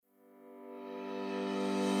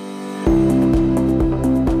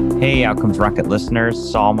Hey, Outcomes Rocket listeners,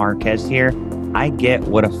 Saul Marquez here. I get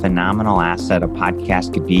what a phenomenal asset a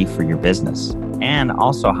podcast could be for your business, and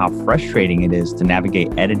also how frustrating it is to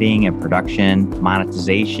navigate editing and production,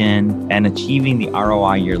 monetization, and achieving the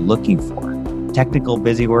ROI you're looking for. Technical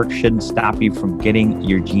busy work shouldn't stop you from getting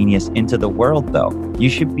your genius into the world, though.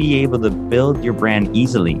 You should be able to build your brand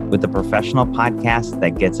easily with a professional podcast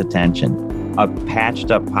that gets attention. A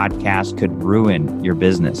patched up podcast could ruin your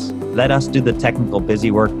business. Let us do the technical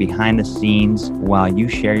busy work behind the scenes while you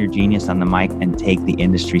share your genius on the mic and take the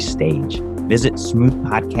industry stage. Visit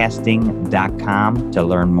smoothpodcasting.com to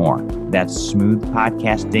learn more. That's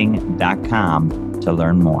smoothpodcasting.com to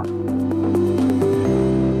learn more.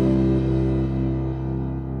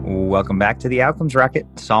 Welcome back to the Outcomes Rocket.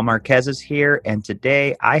 Saul Marquez is here, and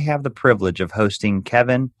today I have the privilege of hosting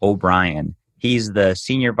Kevin O'Brien. He's the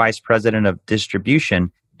Senior Vice President of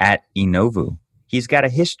Distribution at Innovu. He's got a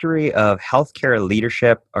history of healthcare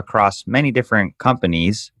leadership across many different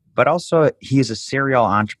companies, but also he's a serial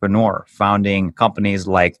entrepreneur, founding companies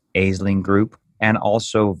like Aisling Group and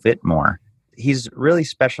also Vitmore. He's really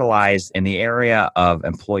specialized in the area of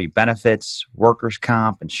employee benefits, workers'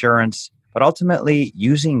 comp, insurance, but ultimately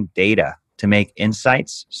using data to make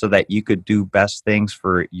insights so that you could do best things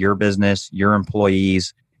for your business, your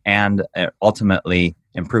employees, and ultimately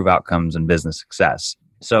improve outcomes and business success.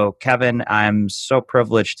 So, Kevin, I'm so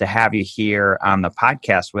privileged to have you here on the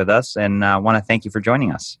podcast with us, and I want to thank you for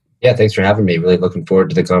joining us. Yeah, thanks for having me. Really looking forward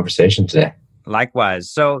to the conversation today. Likewise.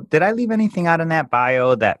 So, did I leave anything out in that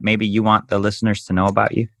bio that maybe you want the listeners to know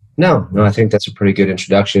about you? No, I think that's a pretty good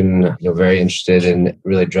introduction. Very interested in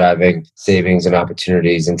really driving savings and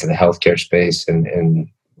opportunities into the healthcare space, and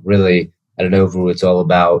really at Innovu, it's all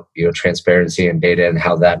about transparency and data and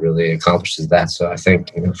how that really accomplishes that. So I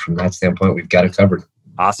think from that standpoint, we've got it covered.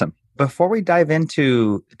 Awesome. Before we dive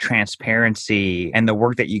into transparency and the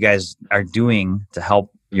work that you guys are doing to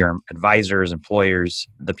help your advisors, employers,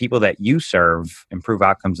 the people that you serve improve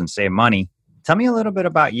outcomes and save money, tell me a little bit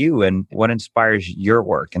about you and what inspires your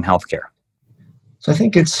work in healthcare. So I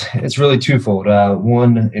think it's really twofold.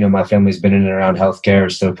 One, my family's been in and around healthcare,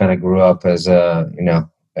 so kind of grew up as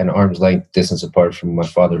an arm's length distance apart from my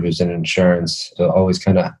father, who's in insurance. So always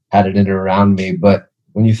kind of had it in and around me. But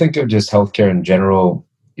when you think of just healthcare in general,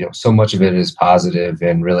 so much of it is positive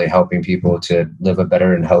and really helping people to live a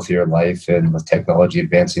better and healthier life. And with technology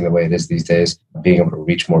advancing the way it is these days, being able to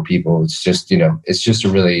reach more people, it's just a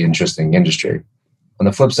really interesting industry. On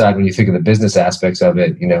the flip side, when you think of the business aspects of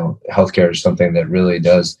it, healthcare is something that really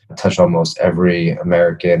does touch almost every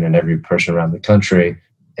American and every person around the country.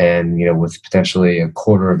 And, with potentially a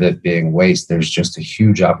quarter of it being waste, there's just a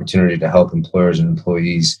huge opportunity to help employers and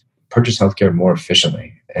employees purchase healthcare more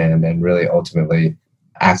efficiently and really ultimately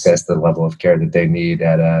access the level of care that they need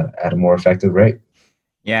at a more effective rate.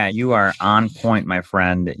 Yeah, you are on point, my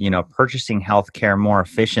friend. Purchasing healthcare more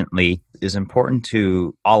efficiently is important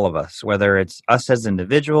to all of us, whether it's us as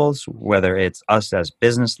individuals, whether it's us as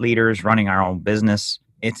business leaders running our own business.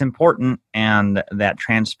 It's important, and that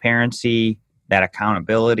transparency, that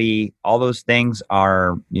accountability, all those things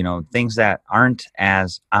are, things that aren't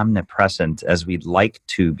as omnipresent as we'd like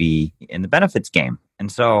to be in the benefits game.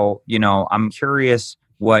 And so, I'm curious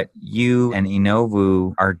what you and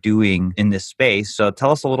Innovu are doing in this space. So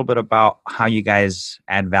tell us a little bit about how you guys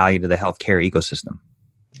add value to the healthcare ecosystem.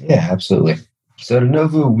 Yeah, absolutely. So at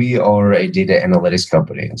Innovu, we are a data analytics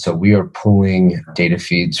company. And so we are pulling data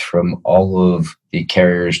feeds from all of the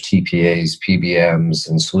carriers, TPAs, PBMs,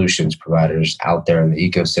 and solutions providers out there in the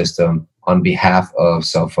ecosystem on behalf of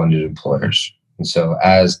self-funded employers. And so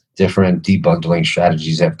as different debundling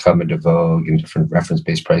strategies have come into vogue and different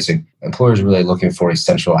reference-based pricing, employers are really looking for a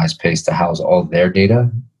centralized place to house all their data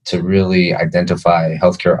to really identify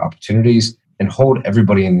healthcare opportunities and hold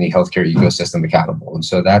everybody in the healthcare ecosystem accountable. And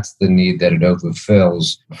so that's the need that Innovu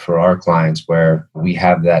fills for our clients, where we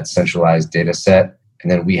have that centralized data set,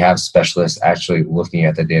 and then we have specialists actually looking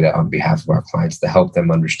at the data on behalf of our clients to help them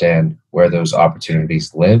understand where those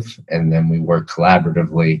opportunities live. And then we work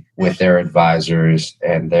collaboratively with their advisors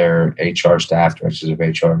and their HR staff, directors of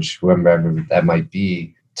HRs, whoever that might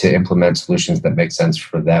be, to implement solutions that make sense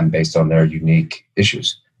for them based on their unique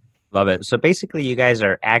issues. Love it. So basically, you guys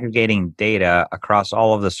are aggregating data across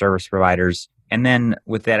all of the service providers. And then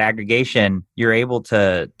with that aggregation, you're able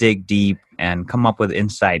to dig deep and come up with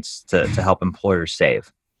insights to help employers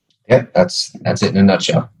save. Yeah, that's it in a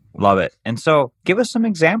nutshell. Love it. And so give us some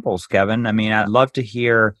examples, Kevin. I mean, I'd love to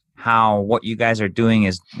hear how what you guys are doing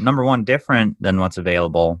is, number one, different than what's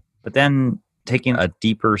available, but then taking a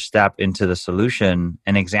deeper step into the solution,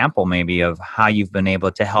 an example maybe of how you've been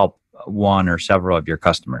able to help one or several of your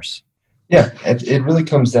customers. Yeah, it really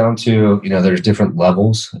comes down to, there's different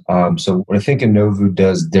levels. So what I think Innovu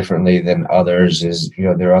does differently than others is,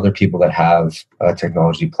 there are other people that have a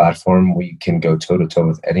technology platform. We can go toe to toe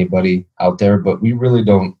with anybody out there, but we really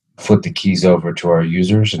don't flip the keys over to our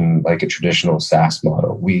users in like a traditional SaaS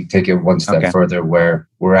model. We take it one step Okay. further where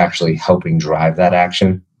we're actually helping drive that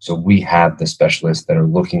action. So we have the specialists that are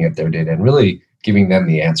looking at their data and really giving them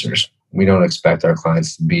the answers. We don't expect our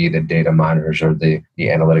clients to be the data miners or the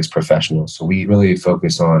analytics professionals. So we really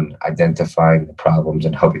focus on identifying the problems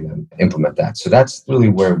and helping them implement that. So that's really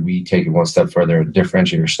where we take it one step further,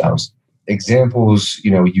 differentiate ourselves. Examples,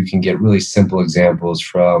 you can get really simple examples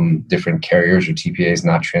from different carriers or TPAs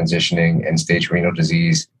not transitioning end-stage renal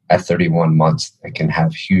disease at 31 months that can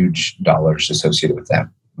have huge dollars associated with that.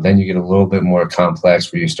 Then you get a little bit more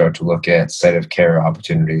complex where you start to look at site of care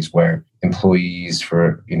opportunities where employees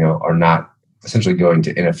are not essentially going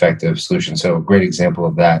to ineffective solutions. So a great example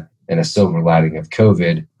of that and a silver lining of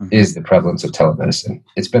COVID is the prevalence of telemedicine.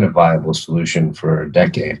 It's been a viable solution for a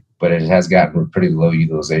decade, but it has gotten pretty low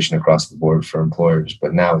utilization across the board for employers.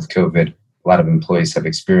 But now with COVID, a lot of employees have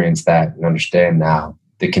experienced that and understand now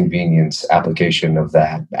the convenience application of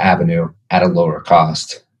that avenue at a lower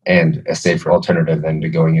cost and a safer alternative than to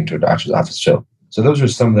going into a doctor's office. So those are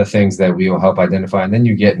some of the things that we will help identify. And then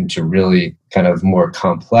you get into really kind of more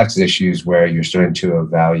complex issues where you're starting to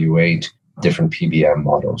evaluate different PBM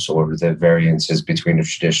models. So what are the variances between a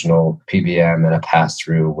traditional PBM and a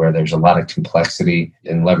pass-through where there's a lot of complexity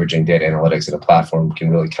in leveraging data analytics and a platform can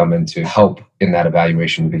really come in to help in that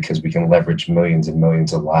evaluation because we can leverage millions and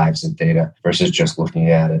millions of lives of data versus just looking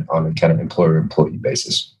at it on a kind of employer-employee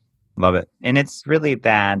basis. Love it. And it's really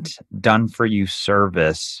that done for you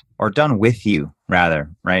service, or done with you rather,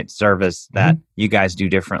 right? Service that you guys do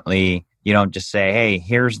differently. You don't just say, hey,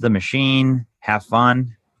 here's the machine, have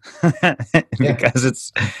fun. Because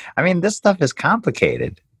this stuff is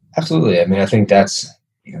complicated. Absolutely. I think that's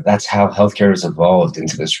how healthcare has evolved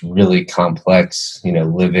into this really complex,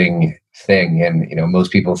 living thing. And,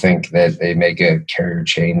 most people think that they make a carrier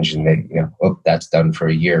change and they, that's done for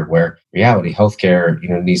a year, where reality healthcare,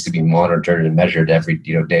 needs to be monitored and measured every,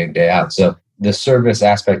 day in, day out. So the service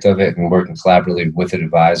aspect of it and working collaboratively with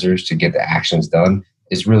advisors to get the actions done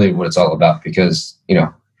is really what it's all about because,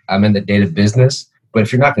 I'm in the data business. But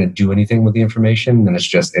if you're not going to do anything with the information, then it's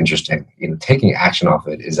just interesting. Taking action off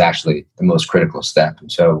it is actually the most critical step. And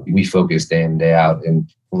so we focus day in, day out in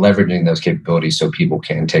leveraging those capabilities so people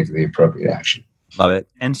can take the appropriate action. Love it.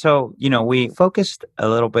 And so, we focused a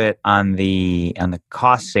little bit on the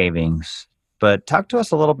cost savings, but talk to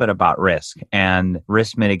us a little bit about risk and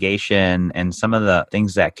risk mitigation and some of the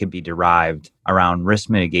things that could be derived around risk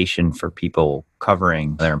mitigation for people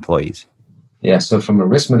covering their employees. Yeah. So from a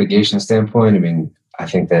risk mitigation standpoint, I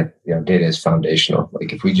think that data is foundational.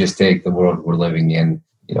 Like if we just take the world we're living in,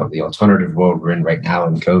 the alternative world we're in right now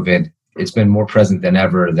in COVID, it's been more present than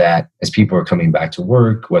ever that as people are coming back to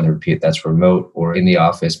work, whether that's remote or in the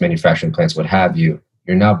office, manufacturing plants, what have you,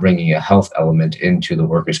 you're now bringing a health element into the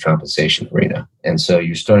workers' compensation arena. And so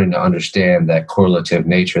you're starting to understand that correlative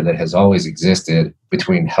nature that has always existed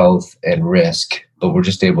between health and risk, but we're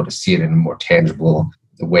just able to see it in a more tangible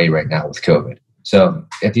way right now with COVID. So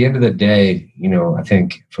at the end of the day, I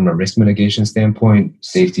think from a risk mitigation standpoint,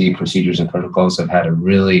 safety procedures and protocols have had a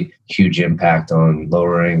really huge impact on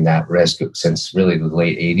lowering that risk since really the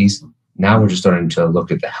late 80s. Now we're just starting to look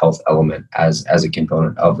at the health element as a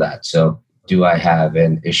component of that. So do I have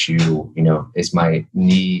an issue? Is my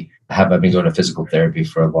knee, have I been going to physical therapy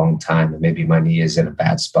for a long time and maybe my knee is in a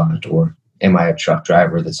bad spot? Or am I a truck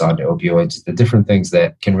driver that's on opioids? The different things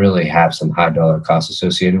that can really have some high dollar costs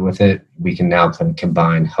associated with it. We can now kind of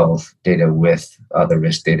combine health data with other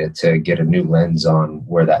risk data to get a new lens on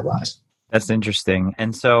where that lies. That's interesting.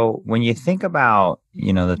 And so when you think about,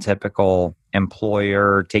 the typical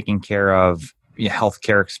employer taking care of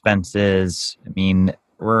healthcare expenses,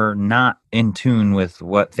 we're not in tune with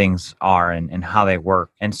what things are and how they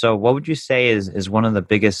work. And so what would you say is one of the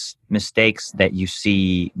biggest mistakes that you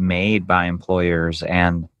see made by employers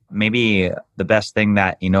and maybe the best thing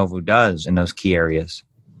that Innovu does in those key areas?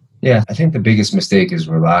 Yeah, I think the biggest mistake is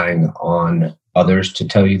relying on others to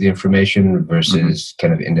tell you the information versus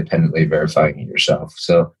kind of independently verifying it yourself.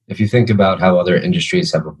 So if you think about how other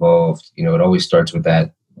industries have evolved, it always starts with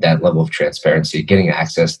that level of transparency, getting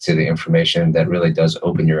access to the information that really does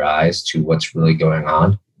open your eyes to what's really going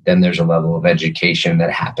on. Then there's a level of education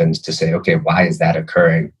that happens to say, okay, why is that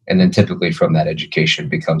occurring? And then typically from that education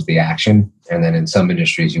becomes the action. And then in some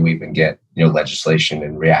industries, you even get, legislation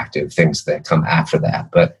and reactive things that come after that.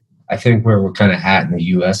 But I think where we're kind of at in the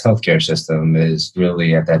US healthcare system is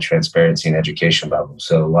really at that transparency and education level.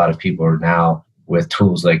 So a lot of people are now with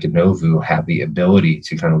tools like Innovu have the ability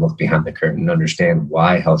to kind of look behind the curtain and understand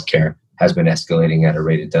why healthcare has been escalating at a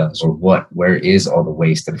rate it does, or where is all the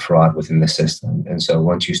waste and fraud within the system. And so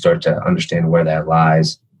once you start to understand where that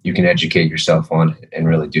lies, you can educate yourself on it and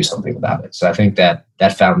really do something about it. So I think that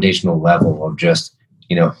that foundational level of just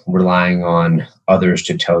relying on others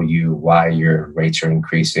to tell you why your rates are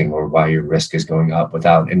increasing or why your risk is going up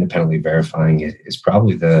without independently verifying it is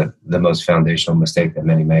probably the most foundational mistake that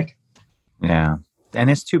many make. Yeah. And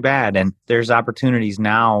it's too bad. And there's opportunities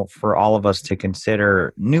now for all of us to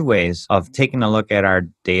consider new ways of taking a look at our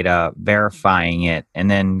data, verifying it, and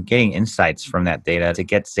then getting insights from that data to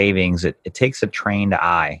get savings. It takes a trained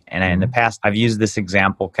eye. And in the past, I've used this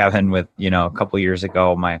example, Kevin, with, a couple of years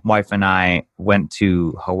ago, my wife and I went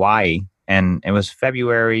to Hawaii, and it was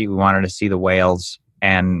February. We wanted to see the whales.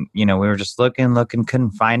 And, we were just looking,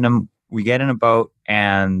 couldn't find them. We get in a boat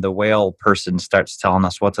and the whale person starts telling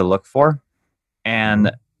us what to look for.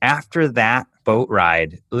 And after that boat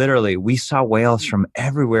ride, literally, we saw whales from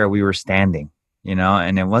everywhere we were standing,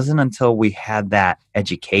 and it wasn't until we had that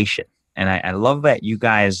education. And I love that you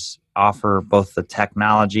guys offer both the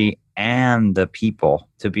technology and the people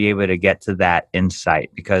to be able to get to that insight,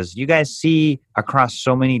 because you guys see across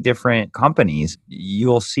so many different companies,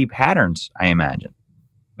 you'll see patterns, I imagine.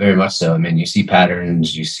 Very much so. I mean, you see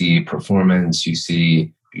patterns, you see performance, you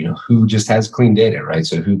see who just has clean data, right?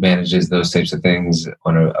 So who manages those types of things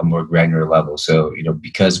on a more granular level. So,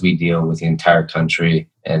 because we deal with the entire country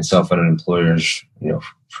and self-funded employers,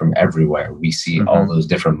 from everywhere, we see all those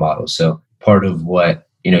different models. So part of what,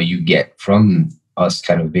 you get from us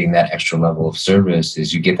kind of being that extra level of service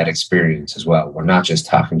is you get that experience as well. We're not just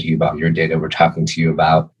talking to you about your data. We're talking to you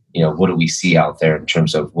about what do we see out there in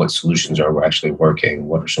terms of what solutions we're actually working?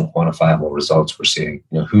 What are some quantifiable results we're seeing?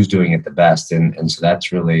 Who's doing it the best? And so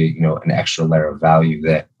that's really, an extra layer of value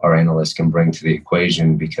that our analysts can bring to the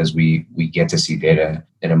equation, because we get to see data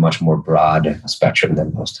in a much more broad spectrum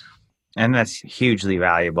than most. And that's hugely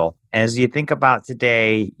valuable. As you think about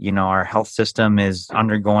today, our health system is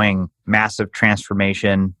undergoing massive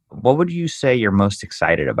transformation. What would you say you're most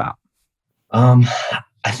excited about?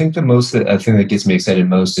 I think the thing that gets me excited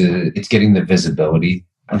most is it's getting the visibility.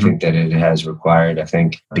 I think that it has required. I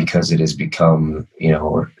think because it has become,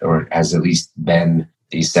 or has at least been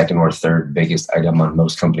the second or third biggest item on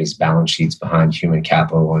most companies' balance sheets behind human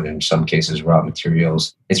capital and in some cases raw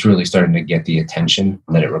materials, it's really starting to get the attention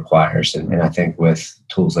that it requires. And I think with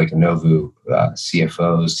tools like Innovu,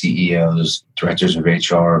 CFOs, CEOs, directors of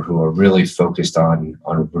HR who are really focused on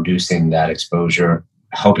reducing that exposure,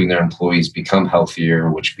 helping their employees become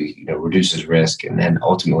healthier, which reduces risk, and then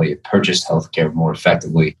ultimately purchase healthcare more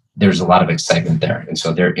effectively. There's a lot of excitement there. And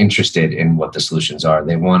so they're interested in what the solutions are.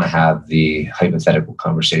 They want to have the hypothetical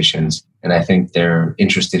conversations. And I think they're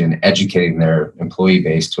interested in educating their employee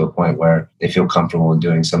base to a point where they feel comfortable in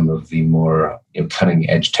doing some of the more cutting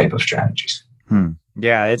edge type of strategies.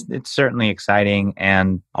 Yeah, it's certainly exciting.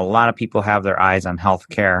 And a lot of people have their eyes on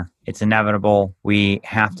healthcare. It's inevitable. We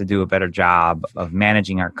have to do a better job of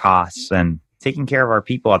managing our costs and taking care of our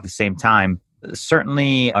people at the same time.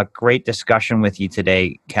 Certainly a great discussion with you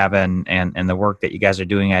today, Kevin, and the work that you guys are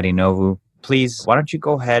doing at Innovu. Please, why don't you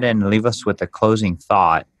go ahead and leave us with a closing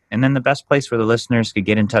thought, and then the best place where the listeners could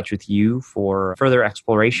get in touch with you for further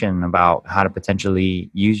exploration about how to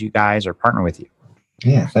potentially use you guys or partner with you.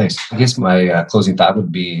 Yeah, thanks. I guess my closing thought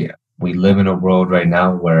would be, we live in a world right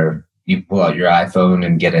now where you pull out your iPhone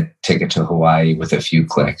and get a ticket to Hawaii with a few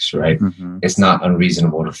clicks, right? It's not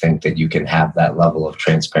unreasonable to think that you can have that level of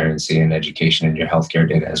transparency and education in your healthcare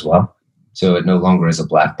data as well. So it no longer is a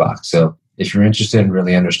black box. So if you're interested in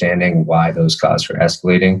really understanding why those costs are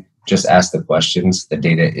escalating, just ask the questions. The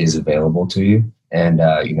data is available to you. And,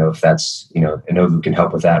 if that's, Innovu can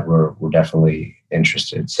help with that, we're definitely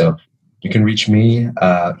interested. So you can reach me.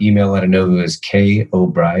 Email at Innovu is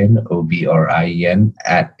kobrien, OBRIEN,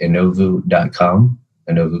 @innovu.com.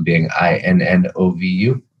 Innovu being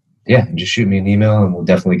INNOVU. Yeah, and just shoot me an email and we'll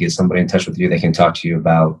definitely get somebody in touch with you. They can talk to you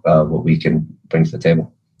about what we can bring to the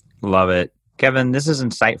table. Love it. Kevin, this is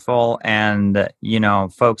insightful. And,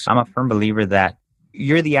 folks, I'm a firm believer that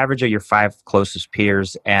you're the average of your 5 closest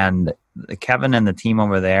peers. And Kevin and the team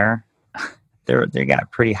over there, they got a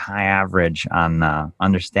pretty high average on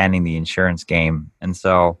understanding the insurance game. And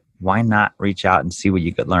so why not reach out and see what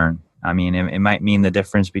you could learn? I mean, it might mean the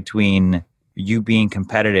difference between you being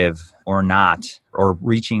competitive or not, or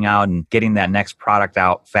reaching out and getting that next product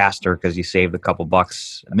out faster because you saved a couple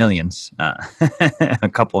bucks, millions, a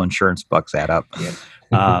couple insurance bucks add up.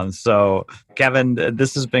 Yeah. So Kevin,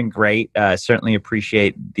 this has been great. Certainly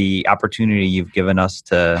appreciate the opportunity you've given us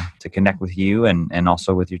to connect with you and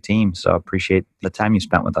also with your team. So appreciate the time you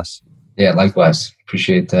spent with us. Yeah, likewise.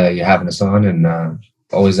 Appreciate you having us on, and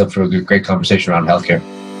always up for a great conversation around healthcare.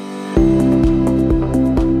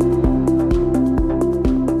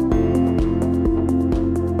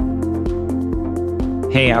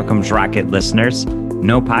 Hey, Outcomes Rocket listeners.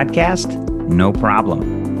 No podcast? No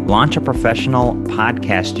problem. Launch a professional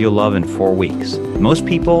podcast you'll love in 4 weeks. Most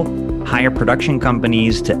people hire production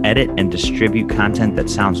companies to edit and distribute content that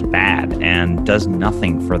sounds bad and does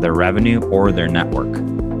nothing for their revenue or their network.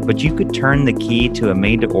 But you could turn the key to a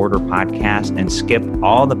made-to-order podcast and skip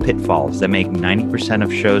all the pitfalls that make 90%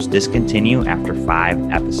 of shows discontinue after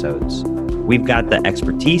 5 episodes. We've got the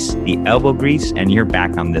expertise, the elbow grease, and you're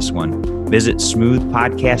back on this one. Visit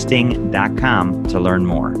smoothpodcasting.com to learn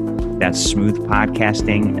more. That's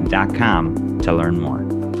smoothpodcasting.com to learn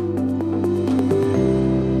more.